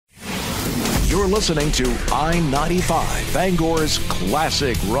You're listening to I-95, Bangor's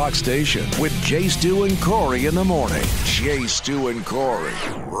classic rock station with Jay Stu and Corey in the morning. Jay Stu and Corey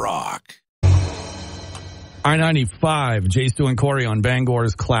rock. I-95, Jay Stu and Corey on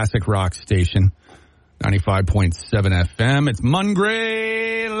Bangor's classic rock station, 95.7 FM. It's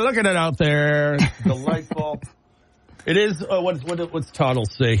Monday. Look at it out there. It's delightful. It is, what's Toddle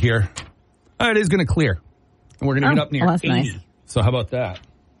say here? It is going to clear. And we're going to get up near 80. Nice. So how about that?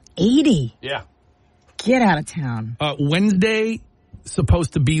 80? Yeah. Get out of town. Wednesday,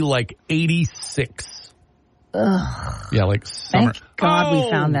 supposed to be like 86. Ugh. Yeah, like summer. Thank God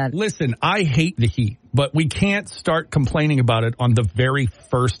we found that. Listen, I hate the heat, but we can't start complaining about it on the very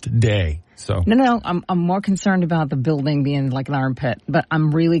first day. So No, I'm more concerned about the building being like an armpit, but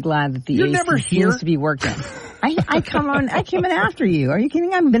I'm really glad that the AC seems to be working. I came in after you. Are you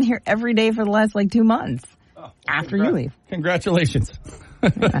kidding? I've been here every day for the last 2 months after you leave. Congratulations.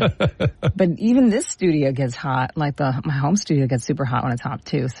 Yeah. But even this studio gets hot. My home studio gets super hot when it's hot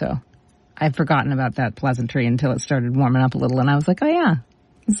too. So I'd forgotten about that pleasantry until it started warming up a little, and I was like, oh yeah,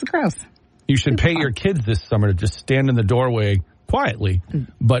 this is gross. You should pay your kids this summer to just stand in the doorway quietly,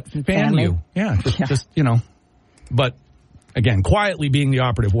 but fan you. Yeah, just But again, quietly being the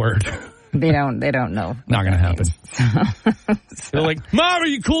operative word. They don't know. Not going to happen. They're like, Mom, are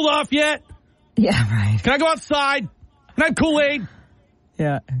you cooled off yet? Yeah, right. Can I go outside? Can I have Kool-Aid?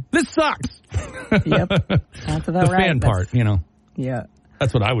 Yeah. This sucks. Yep. That's about the fan part, Yeah.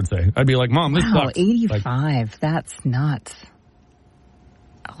 That's what I would say. I'd be like, Mom, this sucks. 85. That's nuts.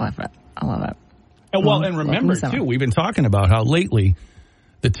 I love it. And remember, too, we've been talking about how lately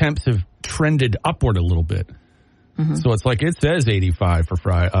the temps have trended upward a little bit. Mm-hmm. So it's like it says 85 for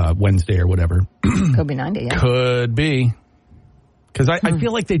Wednesday or whatever. Could be 90, yeah. Could be. Because I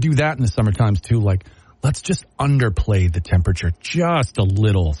feel like they do that in the summer times, too. Like, let's just underplay the temperature just a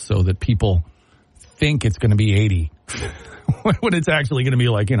little so that people think it's going to be 80 when it's actually going to be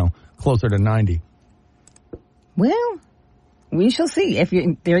closer to 90. Well, we shall see.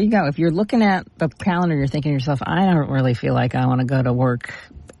 There you go. If you're looking at the calendar, you're thinking to yourself, I don't really feel like I want to go to work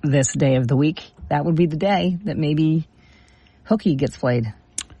this day of the week. That would be the day that maybe hooky gets played.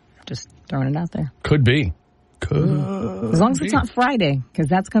 Just throwing it out there. Could be. As long as it's not Friday, because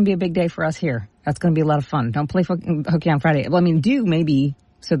that's going to be a big day for us here. That's going to be a lot of fun. Don't play hooky on Friday. Well, do maybe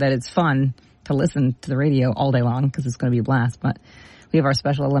so that it's fun to listen to the radio all day long, because it's going to be a blast. But we have our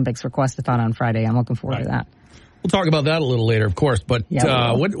Special Olympics request-a-thon on Friday. I'm looking forward to that. We'll talk about that a little later, of course. But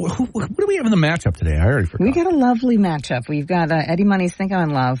what do we have in the matchup today? I already forgot. We got a lovely matchup. We've got Eddie Money's Think I'm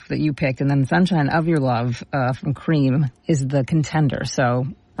in Love that you picked, and then Sunshine of Your Love from Cream is the contender. So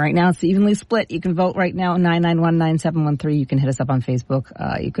right now it's evenly split. You can vote right now, 991-9713. You can hit us up on Facebook.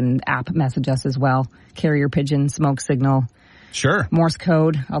 You can app message us as well. Carrier pigeon, smoke signal. Sure. Morse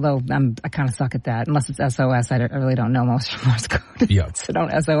code, although I kind of suck at that. Unless it's SOS, I really don't know most Morse code. Yeah. So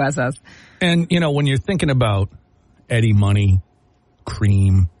don't SOS us. And, when you're thinking about Eddie Money,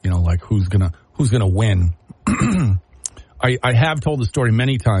 Cream, who's gonna win. I have told the story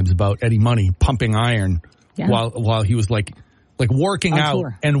many times about Eddie Money pumping iron while he was like working out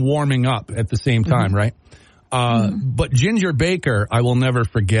tour and warming up at the same time, right? But Ginger Baker, I will never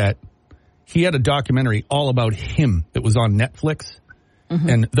forget. He had a documentary all about him that was on Netflix. Mm-hmm.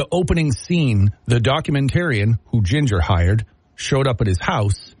 And the opening scene, the documentarian who Ginger hired showed up at his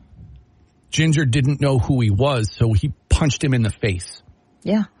house. Ginger didn't know who he was, so he punched him in the face.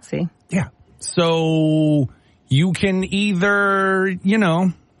 Yeah, see? Yeah. So you can either,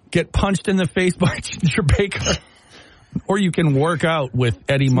 get punched in the face by Ginger Baker, or you can work out with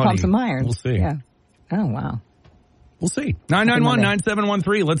Eddie Money. Pump some iron. We'll see. Yeah. Oh, wow. We'll see.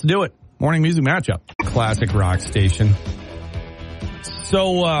 991-9713. Let's do it. Morning music matchup. Classic rock station.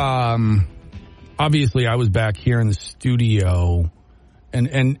 So, obviously I was back here in the studio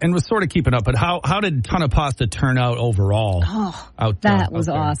and was sort of keeping up, but how did Ton of Pasta turn out overall? Oh, that was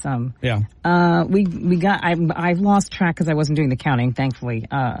awesome. Yeah. I've lost track because I wasn't doing the counting, thankfully.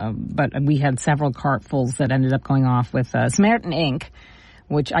 But we had several cartfuls that ended up going off with Samaritan Inc.,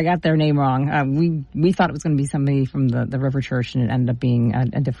 which I got their name wrong. We thought it was going to be somebody from the River Church, and it ended up being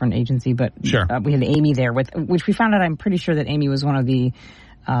a different agency. But sure. We had Amy there, which we found out. I'm pretty sure that Amy was one of the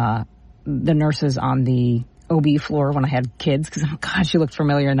nurses on the OB floor when I had kids, because God, she looked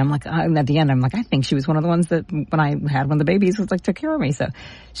familiar. And I'm like, at the end, I'm like, I think she was one of the ones that when I had one of the babies was took care of me. So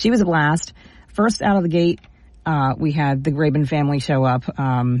she was a blast. First out of the gate, we had the Graben family show up,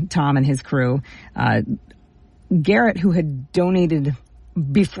 Tom and his crew. Garrett, who had donated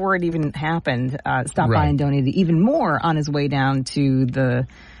before it even happened, stopped by and donated even more on his way down to the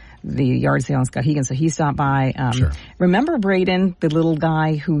the yard sale in Skowhegan, so he stopped by. Sure. Remember Braden, the little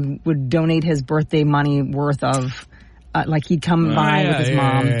guy who would donate his birthday money worth of, like he'd come by with his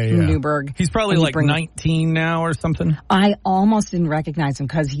mom in Newburgh. He's probably like 19 now or something. I almost didn't recognize him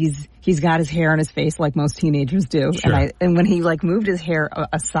because he's got his hair on his face like most teenagers do. Sure. And when he like moved his hair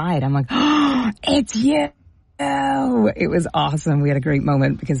aside, I'm like, oh, it's you. It was awesome. We had a great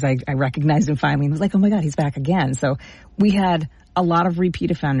moment because I recognized him finally and was like, oh my God, he's back again. So we had a lot of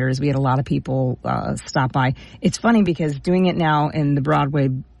repeat offenders. We had a lot of people stop by. It's funny because doing it now in the Broadway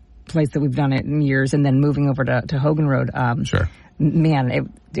place that we've done it in years and then moving over to Hogan Road. Sure. Man,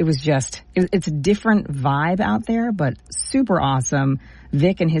 it was just, it's a different vibe out there, but super awesome.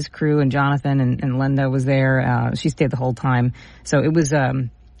 Vic and his crew and Jonathan and Linda was there. She stayed the whole time. So it was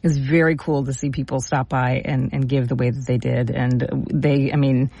very cool to see people stop by and give the way that they did. And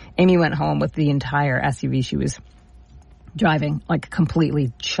Amy went home with the entire SUV she was driving, like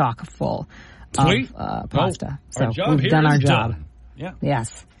completely chock full of pasta. So we've done our job. Done. Yeah.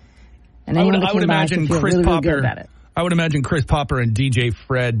 Yes. And I would imagine Chris Popper. I would imagine Chris Popper and DJ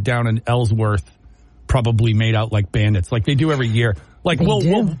Fred down in Ellsworth probably made out like bandits, like they do every year. Like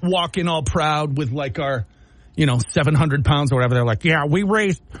we'll walk in all proud with like our, 700 pounds or whatever. They're like, yeah, we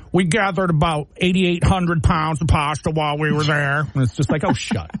gathered about 8,800 pounds of pasta while we were there. And it's just like, oh,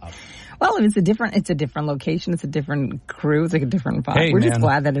 shut up. Well, it's a different location. It's a different crew. It's like a different vibe. Hey, we're just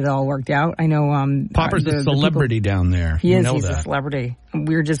glad that it all worked out. I know, Popper's a celebrity down there. He is. He's a celebrity.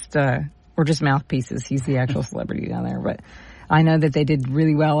 We're just mouthpieces. He's the actual celebrity down there. But I know that they did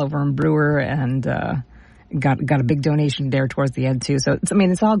really well over in Brewer and, got a big donation there towards the end too. So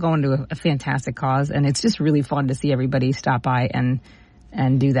it's all going to a fantastic cause, and it's just really fun to see everybody stop by and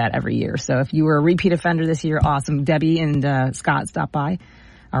do that every year. So if you were a repeat offender this year, awesome. Debbie and Scott stopped by,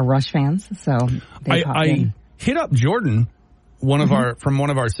 our Rush fans. So I hit up Jordan, from one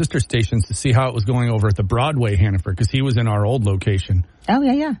of our sister stations, to see how it was going over at the Broadway Hannaford, because he was in our old location. Oh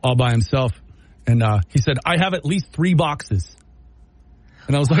yeah, all by himself, and he said, I have at least 3 boxes.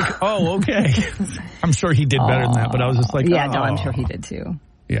 And I was like, oh, okay. I'm sure he did better than that, but I was just like, yeah, no, I'm sure he did too.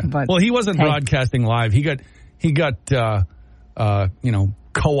 Yeah. But, well, he wasn't broadcasting live. He got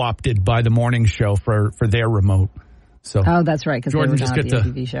co-opted by the morning show for their remote. So that's right, because Jordan just got the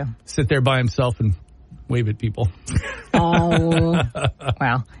TV show. Sit there by himself and wave at people. Oh,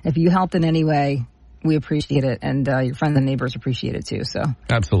 well, if you helped in any way, we appreciate it, and your friends and neighbors appreciate it too. So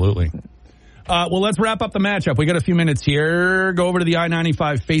absolutely. Well, let's wrap up the matchup. We got a few minutes here. Go over to the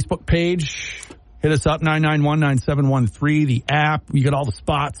I-95 Facebook page. Hit us up, 991-9713, the app. You get all the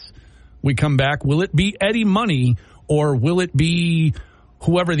spots. We come back. Will it be Eddie Money, or will it be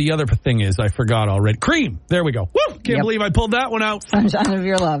whoever the other thing is? I forgot already. Cream. There we go. Woo! Can't believe I pulled that one out. Sunshine of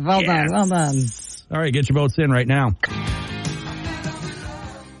your love. Well done. Well done. All right, get your votes in right now.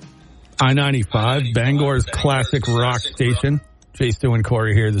 I-95, Bangor's classic rock station. Jay, Stu, and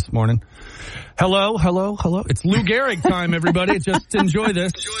Corey here this morning. Hello. It's Lou Gehrig time, everybody. Just enjoy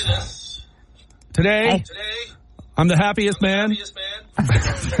this. Today, I'm the happiest man.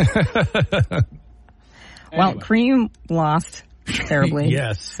 Well, Cream lost terribly.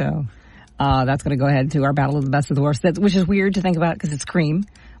 Yes. So that's going to go ahead to our battle of the best of the worst, which is weird to think about because it's Cream.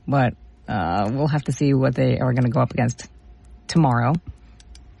 But we'll have to see what they are going to go up against tomorrow.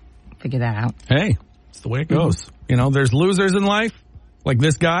 Figure that out. Hey, it's the way it goes. Mm-hmm. There's losers in life, like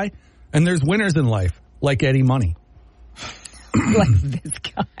this guy, and there's winners in life, like Eddie Money. Like this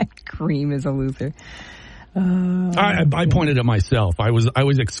guy. Cream is a loser. I pointed at myself. I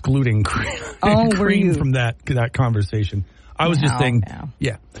was excluding Cream from that conversation. I was just saying,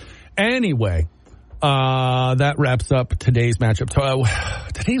 yeah. Anyway, that wraps up today's matchup.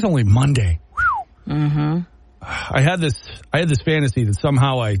 Today's only Monday. Mm-hmm. I had this fantasy that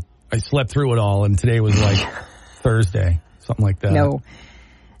somehow I slept through it all, and today was like Thursday, something like that. No.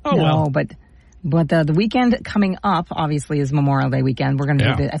 Oh, no, well. But the weekend coming up, obviously, is Memorial Day weekend. We're going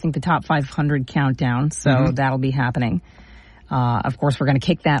to do, I think, the top 500 countdown, so that'll be happening. Of course, we're going to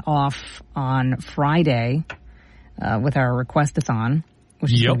kick that off on Friday with our Request-a-thon,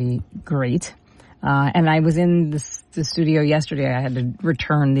 which is going to be great. And I was in the studio yesterday. I had to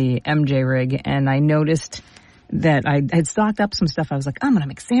return the MJ rig, and I noticed that I had stocked up some stuff. I was like, I'm going to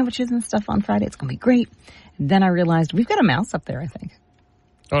make sandwiches and stuff on Friday. It's going to be great. And then I realized we've got a mouse up there, I think.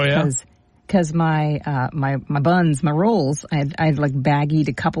 Oh, yeah? Because my buns, my rolls, I had like baggied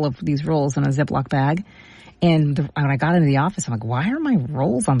a couple of these rolls in a Ziploc bag. And when I got into the office, I'm like, why are my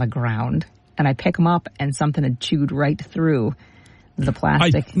rolls on the ground? And I pick them up, and something had chewed right through the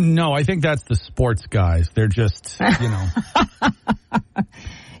plastic. I think that's the sports guys. They're just,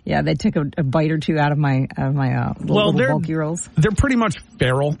 Yeah, they took a bite or two out of my little bulky rolls. They're pretty much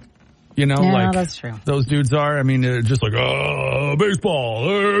feral. You know, Yeah, like that's true. those dudes are. I mean, they're just like, baseball.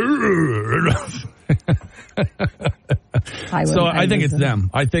 So I think it's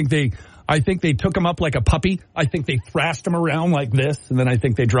them. I think they took him up like a puppy. I think they thrashed him around like this, and then I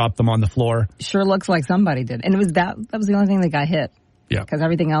think they dropped them on the floor. Sure looks like somebody did. And it was that was the only thing that got hit. Yeah. Because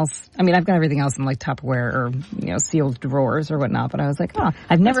everything else, I mean, I've got everything else in like Tupperware or, sealed drawers or whatnot, but I was like, oh,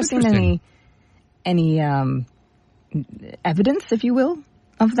 I've never seen any evidence, if you will,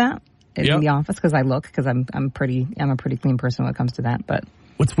 of that in the office because I'm a pretty clean person when it comes to that. But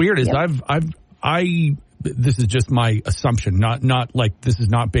what's weird is this is just my assumption, not like this is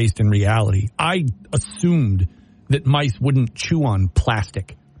not based in reality. I assumed that mice wouldn't chew on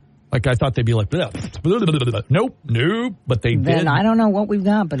plastic. Like I thought they'd be like, blah, blah, blah, blah, blah. Nope, but they did. Then I don't know what we've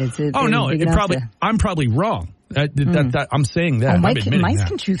got, but it's I'm probably wrong. I'm saying that. Mice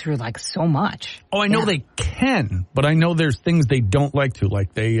can chew through like so much. Oh, I know they can, but I know there's things they don't like to.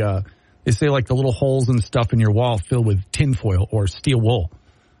 Like they say like the little holes and stuff in your wall filled with tinfoil or steel wool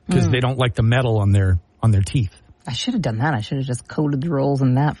because they don't like the metal on their teeth. I should have done that. I should have just coated the rolls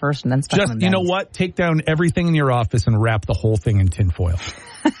in that first and then stuck them in. You know what? Take down everything in your office and wrap the whole thing in tinfoil.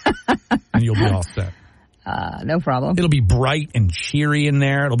 And you'll be all set. No problem. It'll be bright and cheery in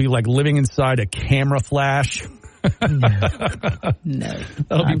there. It'll be like living inside a camera flash. No.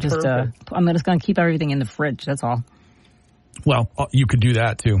 I'm just going to keep everything in the fridge. That's all. Well, you could do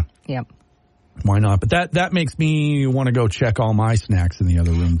that too. Yep. Why not? But that makes me want to go check all my snacks in the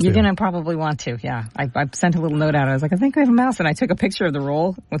other room, too. You're going to probably want to, yeah. I sent a little note out. I was like, I think we have a mouse. And I took a picture of the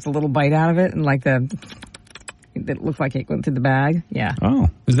roll with a little bite out of it and like it looked like it went through the bag. Yeah. Oh.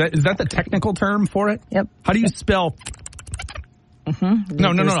 Is that the technical term for it? Yep. How do you spell? Mm-hmm.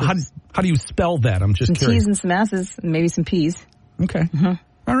 No. How do you spell that? I'm just some curious. T's and some S's and maybe some P's. Okay. Mm-hmm.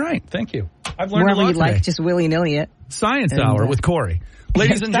 All right. Thank you. I've learned wherever a lot you today. like, just willy-nilly it. Science Hour with Corey.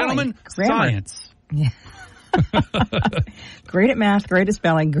 Ladies and gentlemen, science. Yeah. Great at math, great at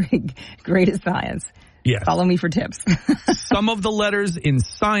spelling, great at science. Yes. Follow me for tips. Some of the letters in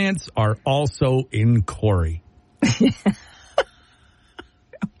science are also in Corey.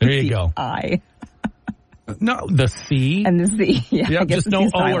 There you go. I. No, the C. And the C. Yeah, yep, just no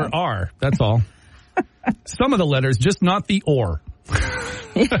O or R. That's all. Some of the letters, just not the or.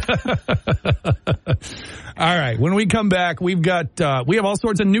 All right. When we come back, we have all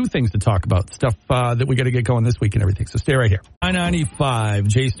sorts of new things to talk about, stuff that we got to get going this week and everything. So stay right here. 995,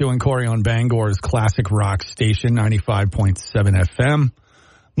 Jay Stu and Corey on Bangor's classic rock station, 95.7 FM.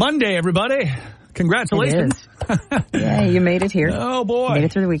 Monday, everybody. Congratulations. Yeah, you made it here. Oh, boy. Made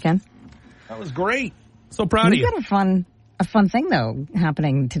it through the weekend. That was great. So proud of you. We got a fun thing, though,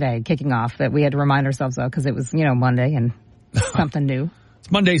 happening today, kicking off, that we had to remind ourselves of because it was, Monday and something new.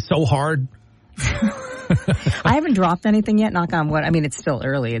 Monday's so hard. I haven't dropped anything yet, knock on wood. I mean, it's still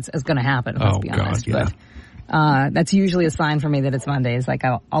early. It's going to happen, let's be honest. God, yeah. But that's usually a sign for me that it's Monday. It's like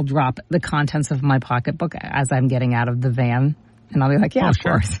I'll drop the contents of my pocketbook as I'm getting out of the van, and I'll be like, of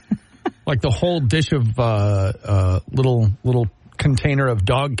course. Like the whole dish of little container of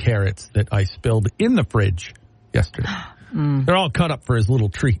dog carrots that I spilled in the fridge yesterday. They're all cut up for his little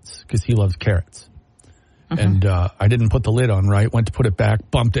treats because he loves carrots. And I didn't put the lid on right, went to put it back,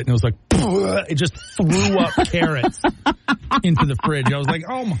 bumped it, and it was like, it just threw up carrots into the fridge. I was like,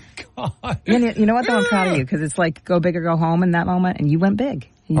 oh, my God. You know what, though? I'm proud of you, because it's like go big or go home in that moment, and you went big.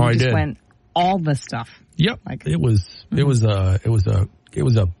 You I just did. Went all the stuff. Yep. Like, it was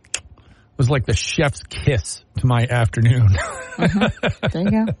like the chef's kiss to my afternoon. There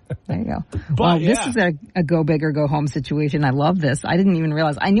you go. Well, this is a go big or go home situation. I love this. I didn't even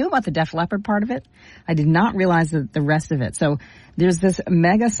realize. I knew about the Def Leppard part of it. I did not realize the rest of it. So there's this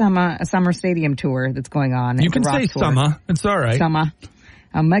mega summer stadium tour that's going on. You can say summer. It's all right. Summer.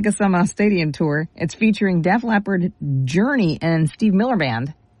 A mega summer stadium tour. It's featuring Def Leppard, Journey, and Steve Miller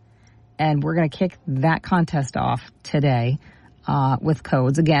Band. And we're going to kick that contest off today. With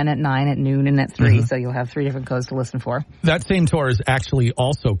codes, again, at 9, at noon, and at 3. So you'll have 3 different codes to listen for. That same tour is actually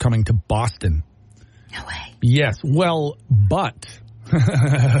also coming to Boston. No way. Yes. Well, but. All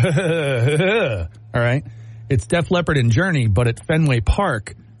right. It's Def Leppard and Journey, but at Fenway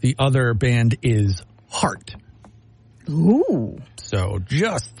Park, the other band is Heart. Ooh. So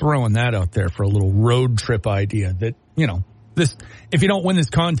just throwing that out there for a little road trip idea that, this, if you don't win this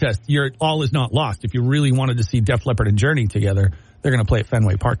contest, all is not lost. If you really wanted to see Def Leppard and Journey together, they're going to play at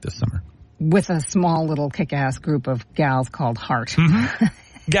Fenway Park this summer. With a small little kick-ass group of gals called Heart.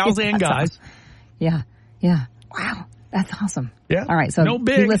 Gals and guys. Awesome. Yeah. Wow. That's awesome. Yeah. All right. So no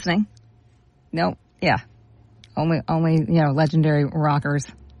big. Keep listening. No. Yeah. Only legendary rockers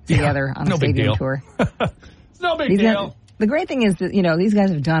together on a stadium tour. It's no big deal. the great thing is that, these guys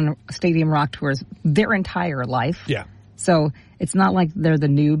have done stadium rock tours their entire life. Yeah. So it's not like they're the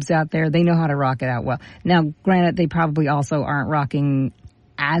noobs out there. They know how to rock it out well. Now, granted, they probably also aren't rocking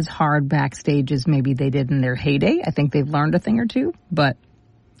as hard backstage as maybe they did in their heyday. I think they've learned a thing or two, but...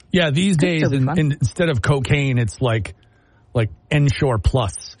 Yeah, these days, instead of cocaine, it's like Ensure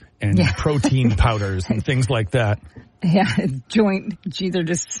Plus and protein powders and things like that. Yeah, they're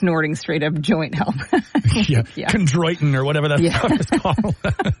just snorting straight up joint help. Yeah, chondroitin or whatever that stuff is called.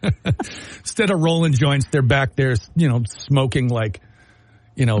 Instead of rolling joints, they're back there, smoking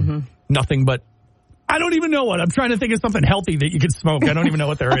nothing but, I don't even know what. I'm trying to think of something healthy that you could smoke. I don't even know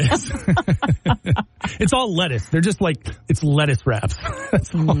what there is. It's all lettuce. They're just it's lettuce wraps.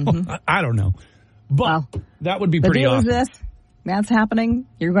 That's all. I don't know. But that would be pretty awesome. The deal is this. That's happening.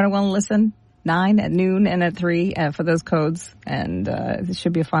 You're going to want to listen 9 at noon and at 3 for those codes. And it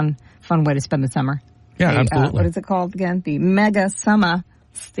should be a fun way to spend the summer. Yeah, absolutely. What is it called again? The Mega Summer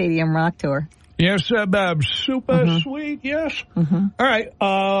Stadium Rock Tour. Yes, super sweet, yes. All right,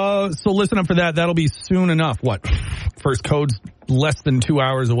 so listen up for that. That'll be soon enough. What? First code's less than 2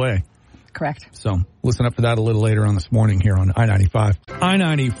 hours away. Correct. So listen up for that a little later on this morning here on I-95.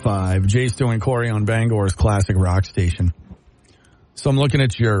 I-95, Jay Stu and Corey on Bangor's Classic Rock Station. So I'm looking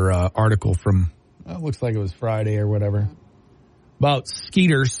at your article from, looks like it was Friday or whatever, about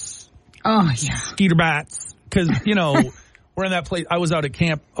skeeters. Oh, yeah. Skeeter bats. Because, we're in that place. I was out at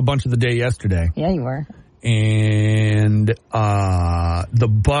camp a bunch of the day yesterday. Yeah, you were. And the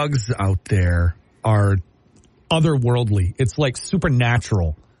bugs out there are otherworldly. It's like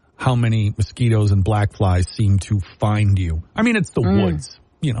supernatural how many mosquitoes and black flies seem to find you. I mean, it's the woods.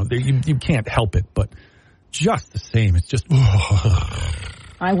 You can't help it, but just the same. It's just...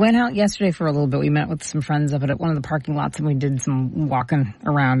 I went out yesterday for a little bit. We met with some friends up at one of the parking lots, and we did some walking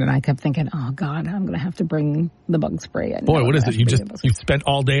around, and I kept thinking, oh, God, I'm going to have to bring the bug spray. Boy, what is it? You spent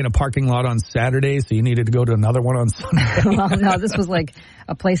all day in a parking lot on Saturday, so you needed to go to another one on Sunday? Well, no, this was like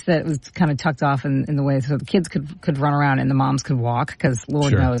a place that was kind of tucked off in the way so the kids could run around and the moms could walk, because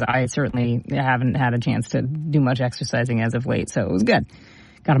Lord knows I certainly haven't had a chance to do much exercising as of late, so it was good.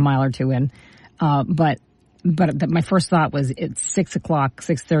 Got a mile or two in. But my first thought was it's 6 o'clock,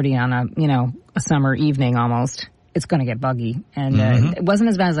 6:30 on a summer evening almost. It's going to get buggy, and it wasn't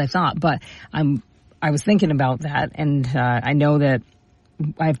as bad as I thought. But I was thinking about that, and I know that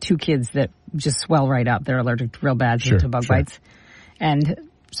I have 2 kids that just swell right up. They're allergic real bad to bug bites,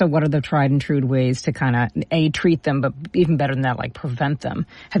 and so what are the tried and true ways to kind of treat them, but even better than that, like prevent them?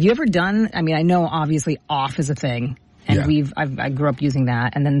 Have you ever done? I mean, I know obviously Off is a thing, and I grew up using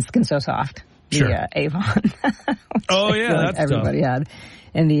that, and then Skin So Soft. The Avon. Oh, yeah, that's everybody had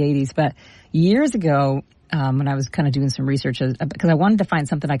in the 80s. But years ago, when I was kind of doing some research, because I wanted to find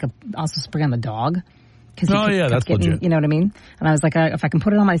something I could also spray on the dog. That's legit. You know what I mean? And I was like, if I can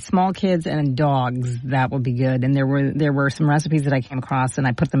put it on my small kids and dogs, that would be good. And there were some recipes that I came across, and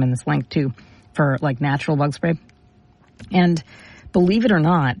I put them in this link, too, for, like, natural bug spray. And believe it or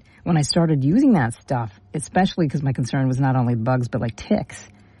not, when I started using that stuff, especially because my concern was not only bugs, but, like, ticks,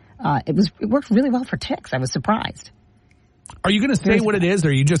 it worked really well for ticks. I was surprised. Are you going to say what it is, or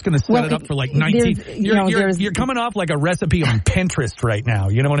are you just going to set it up for like 19? You're coming off like a recipe on Pinterest right now.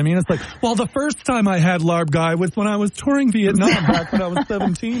 You know what I mean? It's like, well, the first time I had larb guy was when I was touring Vietnam back when I was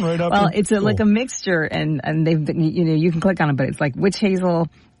 17, right after. Well, it's like a mixture, and they've you can click on it, but it's like witch hazel,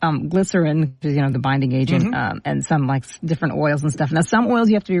 glycerin, the binding agent, and some like different oils and stuff. Now, some oils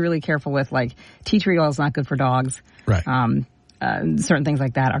you have to be really careful with, like tea tree oil is not good for dogs. Right. Certain things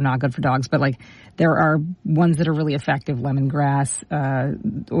like that are not good for dogs, but like there are ones that are really effective. Lemongrass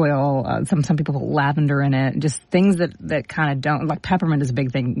oil. Some people put lavender in it. Just things that kind of don't, like peppermint is a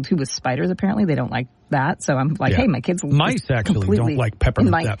big thing too with spiders. Apparently they don't like that. So I'm like, hey, my kids mice actually don't like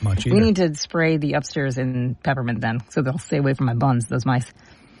peppermint that much either. We need to spray the upstairs in peppermint then, so they'll stay away from my buns. Those mice.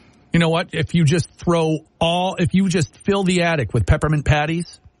 You know what? If you just fill the attic with peppermint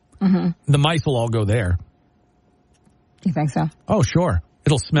patties, the mice will all go there. You think so? Oh, sure.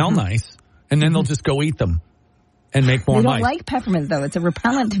 It'll smell nice, and then they'll just go eat them and make more mice. They don't like peppermint, though. It's a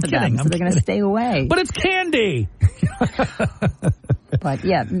repellent for them, so they're going to stay away. But it's candy! But,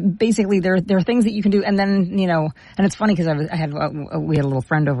 yeah, basically there are things that you can do, and then, and it's funny because we had a little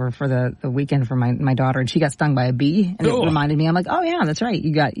friend over for the weekend for my daughter, and she got stung by a bee, and it reminded me, I'm like, oh, yeah, that's right.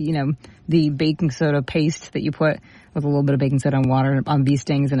 You got, the baking soda paste that you put with a little bit of baking soda and water on bee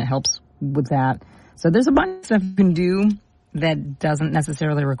stings, and it helps with that. So there's a bunch of stuff you can do that doesn't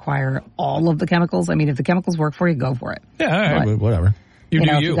necessarily require all of the chemicals. I mean, if the chemicals work for you, go for it. Yeah, all right, whatever.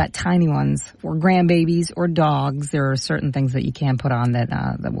 If you've got tiny ones or grandbabies or dogs, there are certain things that you can put on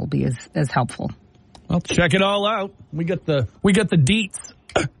that will be as helpful. Well, check it all out. We got the deets.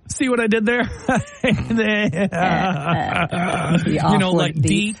 See what I did there? You know, like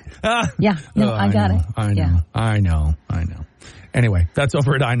deet. Yeah, no, I got it. I know. Anyway, that's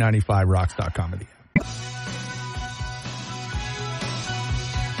over at i95rocks.com.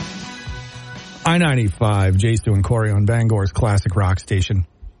 I-95, Jay Stu and Corey on Bangor's classic rock station.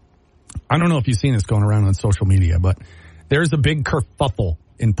 I don't know if you've seen this going around on social media, but there's a big kerfuffle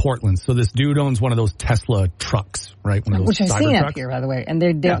in Portland. So this dude owns one of those Tesla trucks, right? One of those Which I've seen trucks. up here, by the way, and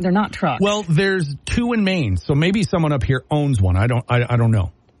they're not trucks. Well, there's two in Maine, so maybe someone up here owns one. I don't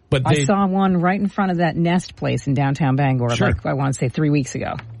know. But I saw one right in front of that Nest place in downtown Bangor, Sure. like I want to say 3 weeks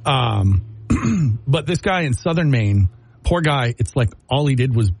ago. But this guy in southern Maine, poor guy, it's like all he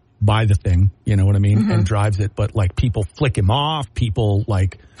did was buy the thing, you know what I mean, and drives it. But like people flick him off. People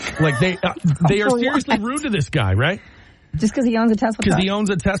like they are seriously rude to this guy, right? Just because he owns a Tesla truck? Because he owns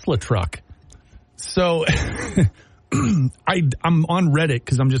a Tesla truck. So I'm on Reddit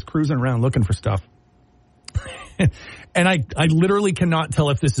because I'm just cruising around looking for stuff. And I literally cannot tell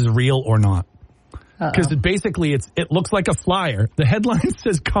if this is real or not. Because basically it looks like a flyer. The headline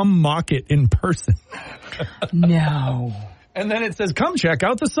says, "Come mock it in person." No. And then it says, "Come check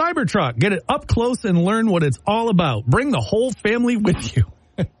out the Cybertruck. Get it up close and learn what it's all about. Bring the whole family with you."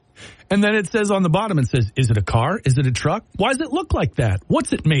 And then it says on the bottom, it says, "Is it a car? Is it a truck? Why does it look like that?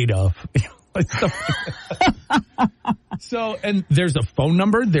 What's it made of?" So, and there's a phone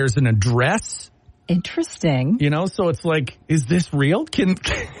number. There's an address. Interesting. You know, so it's like, is this real? Can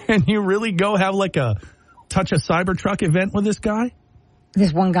you really go have like a touch a Cybertruck event with this guy?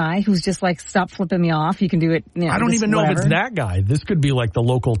 There's one guy who's just like, "Stop flipping me off. You can do it." You know, I don't even know whatever. if it's that guy. This could be like the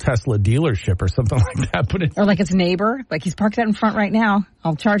local Tesla dealership or something like that. But Or like it's neighbor. Like he's parked out in front right now.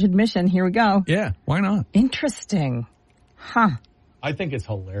 I'll charge admission. Here we go. Yeah, why not? Interesting. Huh. I think it's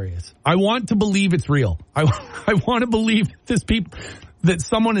hilarious. I want to believe it's real. I want to believe that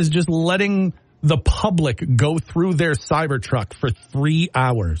someone is just letting the public go through their Cybertruck for 3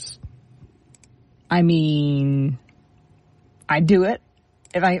 hours. I mean, I'd do it.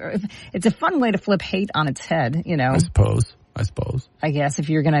 If it's a fun way to flip hate on its head, you know. I suppose. I guess if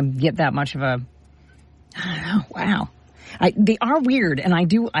you're going to get that much of a, I don't know. Wow. They are weird, and I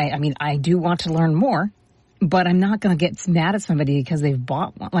do want to learn more, but I'm not going to get mad at somebody because they've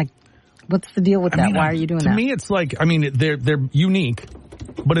bought one. Like, what's the deal with that? Why are you doing that? To me, it's like, I mean, they're unique,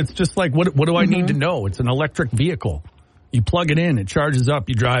 but it's just like, what do I need to know? It's an electric vehicle. You plug it in, it charges up,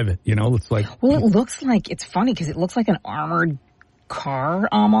 you drive it. You know, it's like. Well, it looks like, it's funny because it looks like an armored car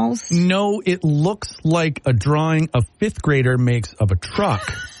almost. No, it looks like a drawing a fifth grader makes of a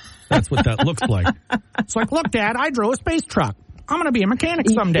truck. That's what that looks like. It's like, "Look, Dad, I drew a space truck. I'm going to be a mechanic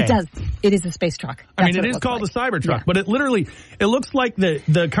someday." It does. It is a space truck. I mean, it is called a Cybertruck, but it looks like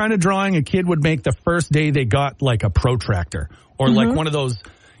the kind of drawing a kid would make the first day they got like a protractor or like one of those,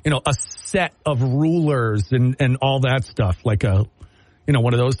 you know, a set of rulers and all that stuff, like a, you know,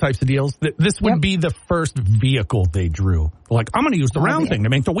 one of those types of deals. This would be the first vehicle they drew. Like, I'm going to use the round thing to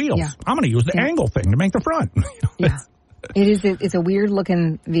make the wheels. Yeah. I'm going to use the angle thing to make the front. You know, It's a weird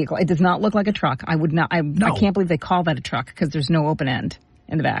looking vehicle. It does not look like a truck. I can't believe they call that a truck because there's no open end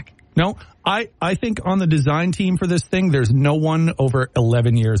in the back. No, I think on the design team for this thing, there's no one over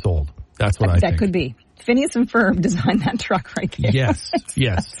 11 years old. That's what I think. That could be. Phineas and Ferb designed that truck right there. Yes.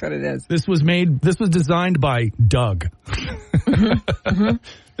 That's what it is. This was designed by Doug.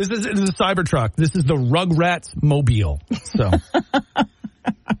 This is a Cybertruck. This is the Rugrats Mobile. So,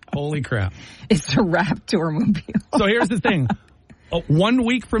 holy crap. It's a Raptor Mobile. So here's the thing. 1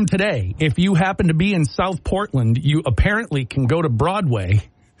 week from today, if you happen to be in South Portland, you apparently can go to Broadway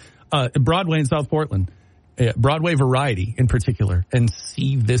in South Portland, Broadway Variety in particular, and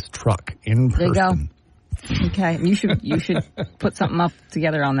see this truck in person. There you go. Okay, you should put something up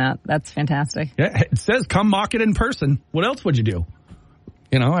together on that. That's fantastic. Yeah, it says come mock it in person. What else would you do?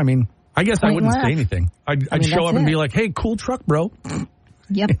 You know, I mean, I guess I wouldn't say anything. I'd show up and be like, "Hey, cool truck, bro."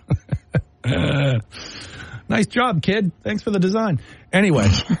 Yep. Nice job, kid. Thanks for the design. Anyway,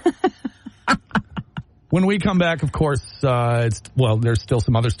 when we come back, of course, there's still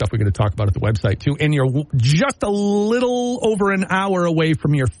some other stuff we're going to talk about at the website too. And you're just a little over an hour away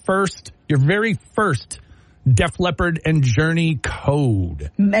from your very first Def Leppard and Journey code.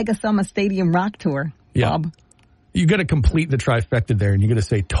 Mega Summer Stadium Rock Tour, Bob. You got to complete the trifecta there, and you got to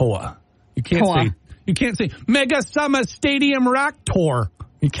say TOA. You can't say Mega Summer Stadium Rock Tour.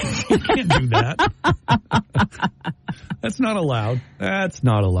 You can't do that. That's not allowed.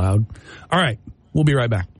 All right. We'll be right back.